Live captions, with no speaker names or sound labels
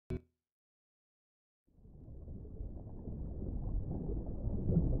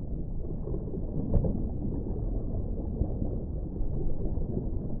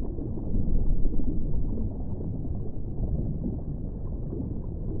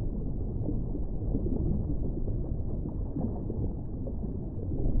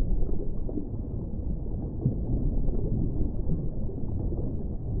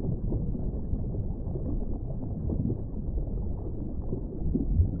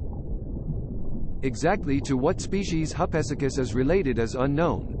Exactly to what species Hupesicus is related is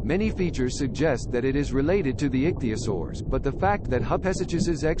unknown. Many features suggest that it is related to the ichthyosaurs, but the fact that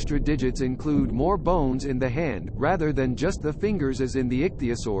Hupesicus's extra digits include more bones in the hand, rather than just the fingers as in the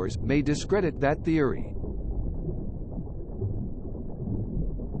ichthyosaurs, may discredit that theory.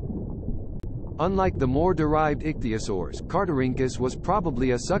 Unlike the more derived ichthyosaurs, Cardarhynchus was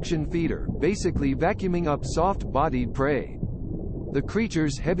probably a suction feeder, basically vacuuming up soft-bodied prey. The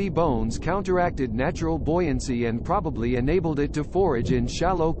creature's heavy bones counteracted natural buoyancy and probably enabled it to forage in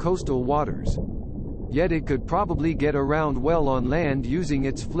shallow coastal waters. Yet it could probably get around well on land using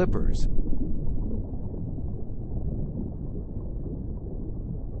its flippers.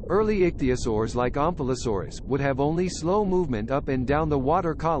 Early ichthyosaurs like Omphallosaurus would have only slow movement up and down the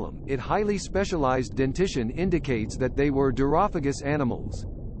water column. Its highly specialized dentition indicates that they were durophagous animals.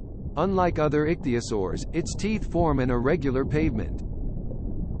 Unlike other ichthyosaurs, its teeth form an irregular pavement.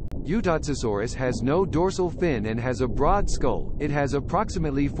 Ichthyosaurus has no dorsal fin and has a broad skull. It has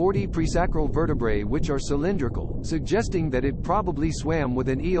approximately 40 presacral vertebrae which are cylindrical, suggesting that it probably swam with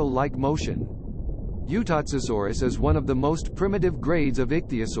an eel-like motion. Ichthyosaurus is one of the most primitive grades of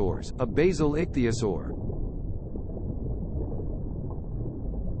ichthyosaurs, a basal ichthyosaur.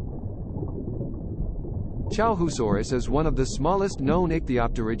 Chaohusaurus is one of the smallest known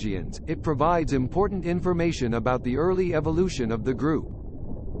Ichthyopterygians. It provides important information about the early evolution of the group.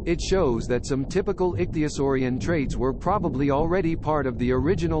 It shows that some typical ichthyosaurian traits were probably already part of the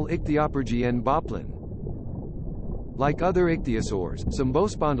original Ichthyopergian boplin. Like other ichthyosaurs,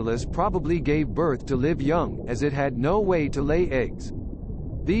 Symbospondylus probably gave birth to live young, as it had no way to lay eggs.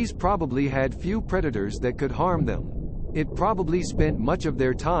 These probably had few predators that could harm them. It probably spent much of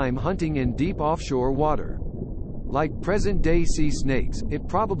their time hunting in deep offshore water. Like present-day sea snakes, it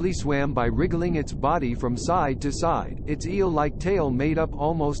probably swam by wriggling its body from side to side. Its eel-like tail made up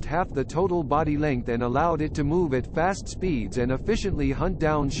almost half the total body length and allowed it to move at fast speeds and efficiently hunt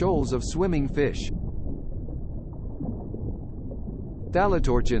down shoals of swimming fish.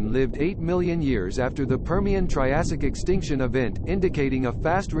 Thalatorchin lived 8 million years after the Permian-Triassic extinction event, indicating a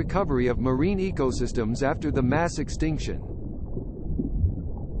fast recovery of marine ecosystems after the mass extinction.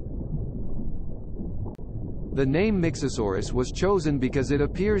 The name Mixosaurus was chosen because it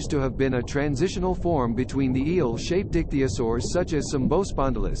appears to have been a transitional form between the eel-shaped ichthyosaurs such as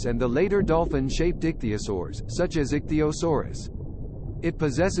Symbospondylus and the later dolphin-shaped ichthyosaurs, such as Ichthyosaurus. It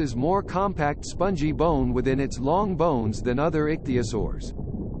possesses more compact spongy bone within its long bones than other ichthyosaurs.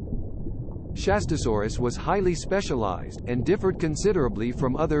 Shastosaurus was highly specialized, and differed considerably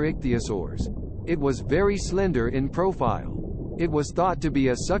from other ichthyosaurs. It was very slender in profile. It was thought to be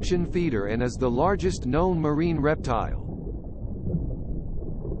a suction feeder and is the largest known marine reptile.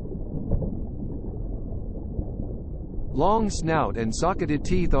 Long snout and socketed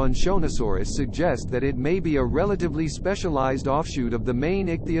teeth on Shonosaurus suggest that it may be a relatively specialized offshoot of the main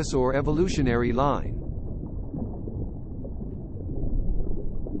ichthyosaur evolutionary line.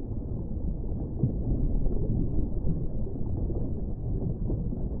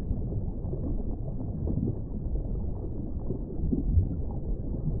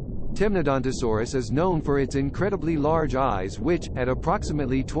 Temnodontosaurus is known for its incredibly large eyes which, at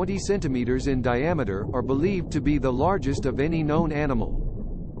approximately 20 centimeters in diameter, are believed to be the largest of any known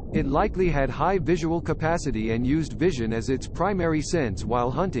animal. It likely had high visual capacity and used vision as its primary sense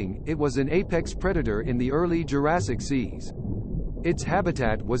while hunting. It was an apex predator in the early Jurassic seas. Its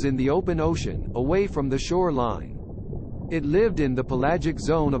habitat was in the open ocean, away from the shoreline. It lived in the pelagic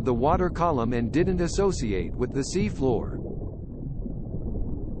zone of the water column and didn't associate with the sea floor.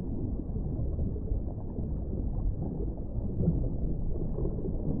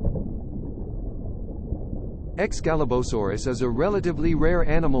 Excalibosaurus is a relatively rare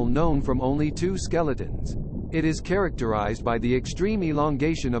animal known from only 2 skeletons. It is characterized by the extreme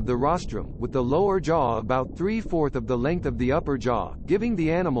elongation of the rostrum, with the lower jaw about 3/4 of the length of the upper jaw, giving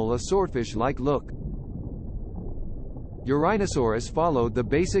the animal a swordfish-like look. Urinosaurus followed the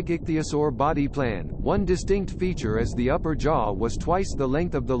basic ichthyosaur body plan. One distinct feature is the upper jaw was twice the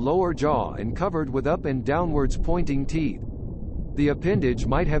length of the lower jaw and covered with up and downwards pointing teeth. The appendage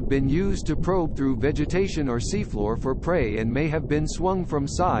might have been used to probe through vegetation or seafloor for prey and may have been swung from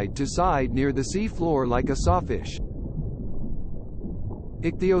side to side near the seafloor like a sawfish.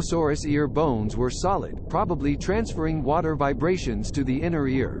 Ichthyosaurus ear bones were solid, probably transferring water vibrations to the inner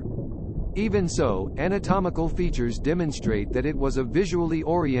ear. Even so, anatomical features demonstrate that it was a visually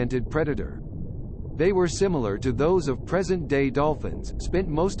oriented predator. They were similar to those of present-day dolphins, spent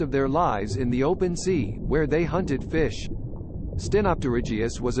most of their lives in the open sea, where they hunted fish.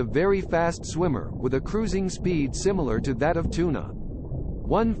 Stenopterygius was a very fast swimmer, with a cruising speed similar to that of tuna.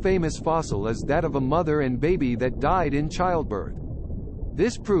 One famous fossil is that of a mother and baby that died in childbirth.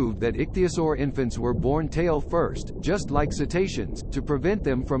 This proved that ichthyosaur infants were born tail first, just like cetaceans, to prevent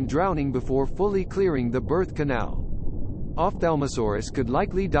them from drowning before fully clearing the birth canal. Ophthalmosaurus could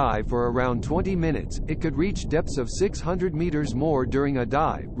likely dive for around 20 minutes. It could reach depths of 600 meters more during a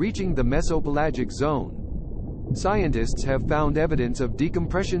dive, reaching the mesopelagic zone. Scientists have found evidence of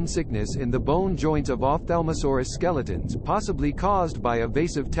decompression sickness in the bone joints of Ophthalmosaurus skeletons, possibly caused by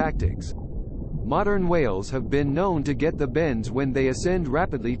evasive tactics. Modern whales have been known to get the bends when they ascend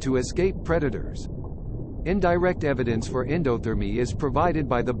rapidly to escape predators. Indirect evidence for endothermy is provided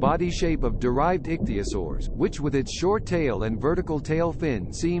by the body shape of derived ichthyosaurs, which with its short tail and vertical tail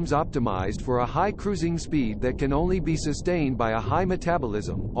fin seems optimized for a high cruising speed that can only be sustained by a high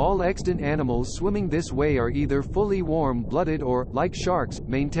metabolism. All extant animals swimming this way are either fully warm-blooded or, like sharks,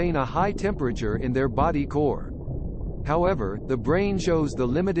 maintain a high temperature in their body core. However, the brain shows the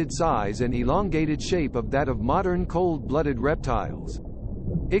limited size and elongated shape of that of modern cold-blooded reptiles.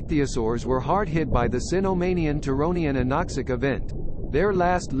 Ichthyosaurs were hard hit by the Cenomanian-Turonian anoxic event. Their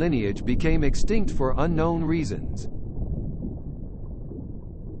last lineage became extinct for unknown reasons.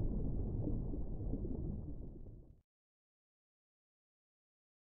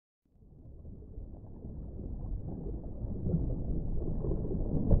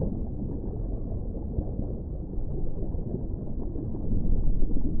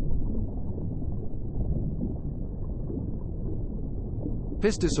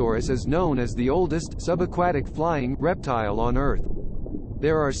 Pistosaurus is known as the oldest, subaquatic flying, reptile on Earth.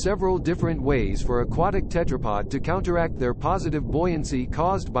 There are several different ways for aquatic tetrapod to counteract their positive buoyancy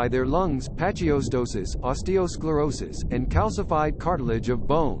caused by their lungs, pachyostosis, osteosclerosis, and calcified cartilage of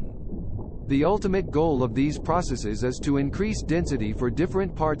bone. The ultimate goal of these processes is to increase density for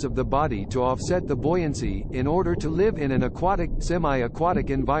different parts of the body to offset the buoyancy, in order to live in an aquatic,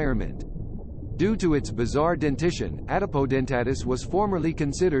 semi-aquatic environment. Due to its bizarre dentition, Adipodentatus was formerly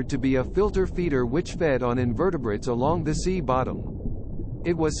considered to be a filter feeder which fed on invertebrates along the sea bottom.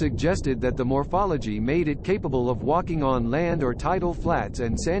 It was suggested that the morphology made it capable of walking on land or tidal flats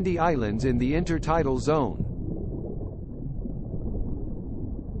and sandy islands in the intertidal zone.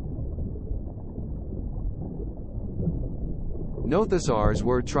 Nothosaurs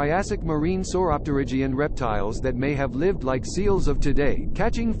were Triassic marine Sauropterygian reptiles that may have lived like seals of today,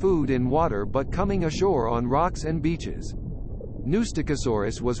 catching food in water but coming ashore on rocks and beaches.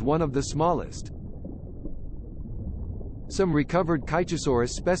 Nousticosaurus was one of the smallest. Some recovered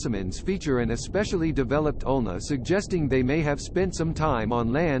Chychosaurus specimens feature an especially developed ulna, suggesting they may have spent some time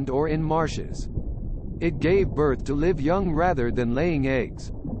on land or in marshes. It gave birth to live young rather than laying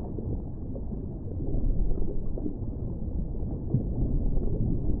eggs.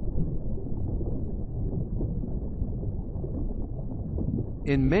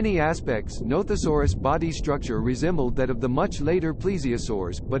 In many aspects, Nothosaurus' body structure resembled that of the much later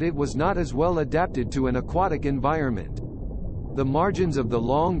plesiosaurs, but it was not as well adapted to an aquatic environment. The margins of the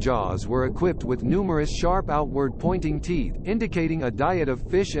long jaws were equipped with numerous sharp outward-pointing teeth, indicating a diet of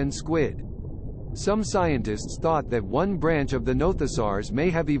fish and squid. Some scientists thought that one branch of the Nothosaurs may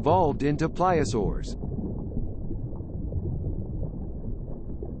have evolved into pliosaurs.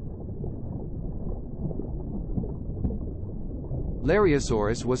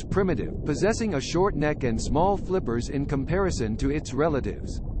 Lariosaurus was primitive, possessing a short neck and small flippers in comparison to its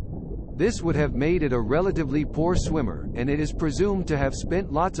relatives. This would have made it a relatively poor swimmer, and it is presumed to have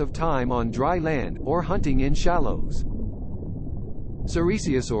spent lots of time on dry land, or hunting in shallows.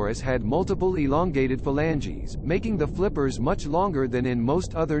 Ceresiosaurus had multiple elongated phalanges, making the flippers much longer than in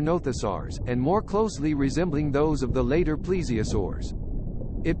most other Nothosaurs, and more closely resembling those of the later plesiosaurs.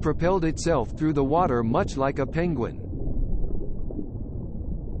 It propelled itself through the water much like a penguin.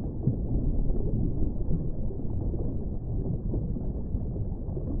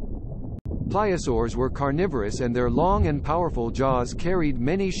 Pliosaurs were carnivorous, and their long and powerful jaws carried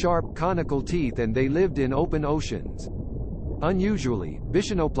many sharp, conical teeth, and they lived in open oceans. Unusually,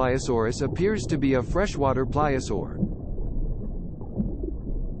 Bichenopliosaurus appears to be a freshwater pliosaur.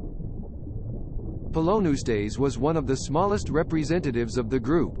 Polonoustes was one of the smallest representatives of the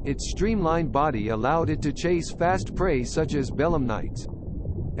group. Its streamlined body allowed it to chase fast prey such as belemnites.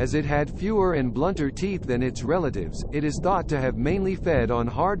 As it had fewer and blunter teeth than its relatives, it is thought to have mainly fed on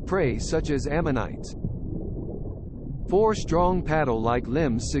hard prey such as ammonites. Four strong paddle-like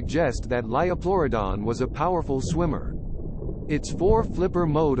limbs suggest that Lioplorodon was a powerful swimmer. Its four-flipper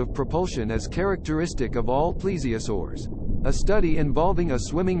mode of propulsion is characteristic of all plesiosaurs. A study involving a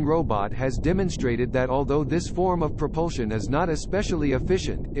swimming robot has demonstrated that although this form of propulsion is not especially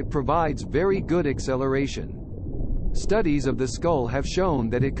efficient, it provides very good acceleration. Studies of the skull have shown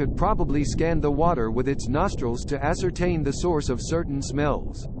that it could probably scan the water with its nostrils to ascertain the source of certain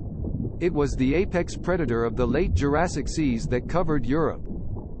smells. It was the apex predator of the late Jurassic seas that covered Europe.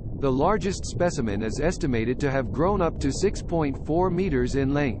 The largest specimen is estimated to have grown up to 6.4 meters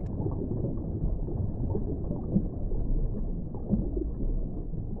in length.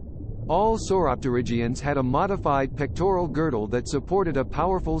 All Sauropterygians had a modified pectoral girdle that supported a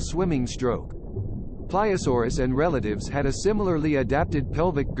powerful swimming stroke. Pliosaurus and relatives had a similarly adapted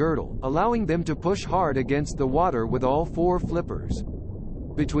pelvic girdle, allowing them to push hard against the water with all four flippers.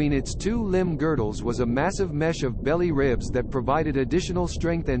 Between its two limb girdles was a massive mesh of belly ribs that provided additional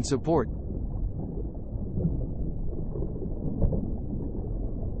strength and support.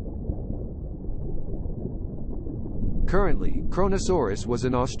 Currently, Kronosaurus was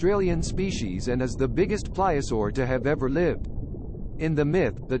an Australian species and is the biggest pliosaur to have ever lived. In the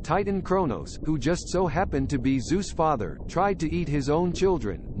myth, the titan Kronos, who just so happened to be Zeus' father, tried to eat his own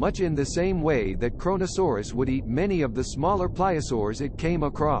children, much in the same way that Kronosaurus would eat many of the smaller pliosaurs it came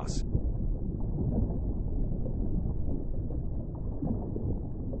across.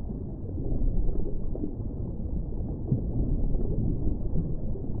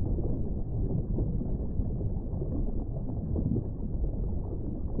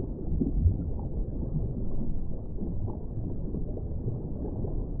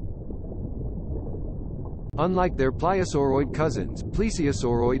 Unlike their pliosauroid cousins,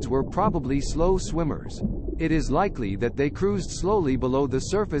 plesiosauroids were probably slow swimmers. It is likely that they cruised slowly below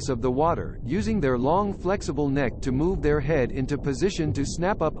the surface of the water, using their long flexible neck to move their head into position to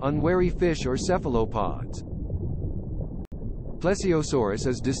snap up unwary fish or cephalopods. Plesiosaurus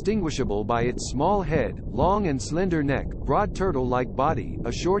is distinguishable by its small head, long and slender neck, broad turtle-like body,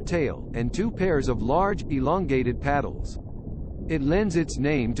 a short tail, and two pairs of large, elongated paddles. It lends its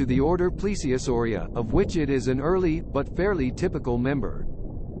name to the order Plesiosauria, of which it is an early, but fairly typical member.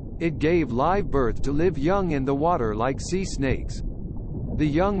 It gave live birth to live young in the water like sea snakes. The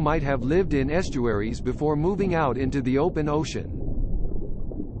young might have lived in estuaries before moving out into the open ocean.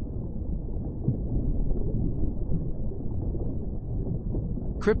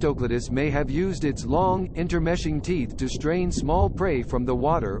 Cryptoclydus may have used its long, intermeshing teeth to strain small prey from the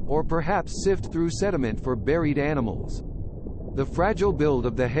water, or perhaps sift through sediment for buried animals. The fragile build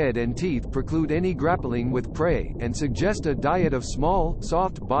of the head and teeth preclude any grappling with prey, and suggest a diet of small,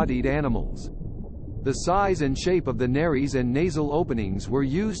 soft-bodied animals. The size and shape of the nares and nasal openings were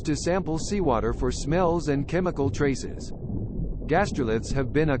used to sample seawater for smells and chemical traces. Gastroliths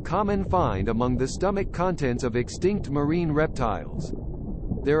have been a common find among the stomach contents of extinct marine reptiles.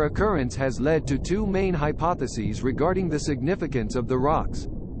 Their occurrence has led to two main hypotheses regarding the significance of the rocks.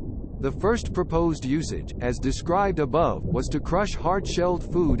 The first proposed usage, as described above, was to crush hard-shelled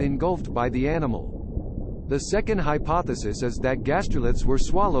food engulfed by the animal. The second hypothesis is that gastroliths were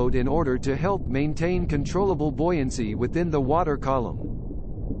swallowed in order to help maintain controllable buoyancy within the water column.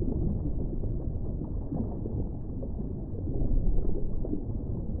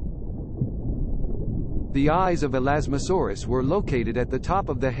 The eyes of Elasmosaurus were located at the top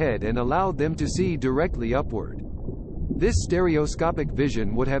of the head and allowed them to see directly upward. This stereoscopic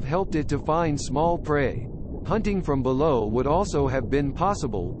vision would have helped it to find small prey. Hunting from below would also have been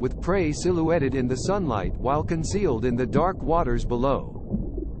possible, with prey silhouetted in the sunlight while concealed in the dark waters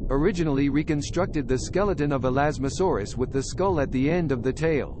below. Originally reconstructed the skeleton of Elasmosaurus with the skull at the end of the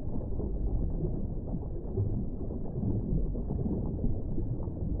tail.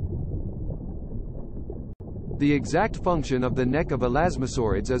 The exact function of the neck of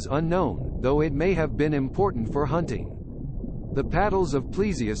Elasmosaurids is unknown, though it may have been important for hunting. The paddles of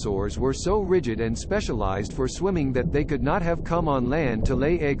plesiosaurs were so rigid and specialized for swimming that they could not have come on land to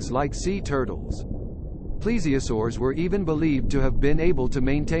lay eggs like sea turtles. Plesiosaurs were even believed to have been able to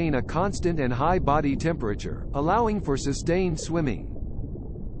maintain a constant and high body temperature, allowing for sustained swimming.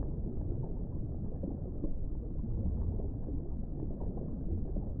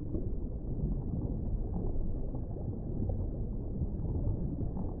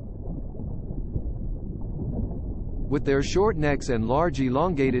 With their short necks and large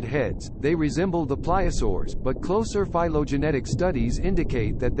elongated heads, they resemble the pliosaurs, but closer phylogenetic studies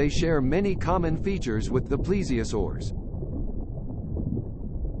indicate that they share many common features with the plesiosaurs.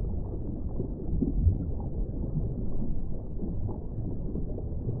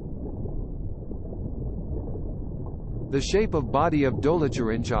 The shape of body of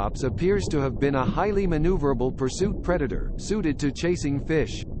Dolichorinchops appears to have been a highly maneuverable pursuit predator, suited to chasing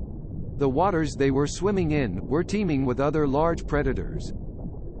fish. The waters they were swimming in were teeming with other large predators.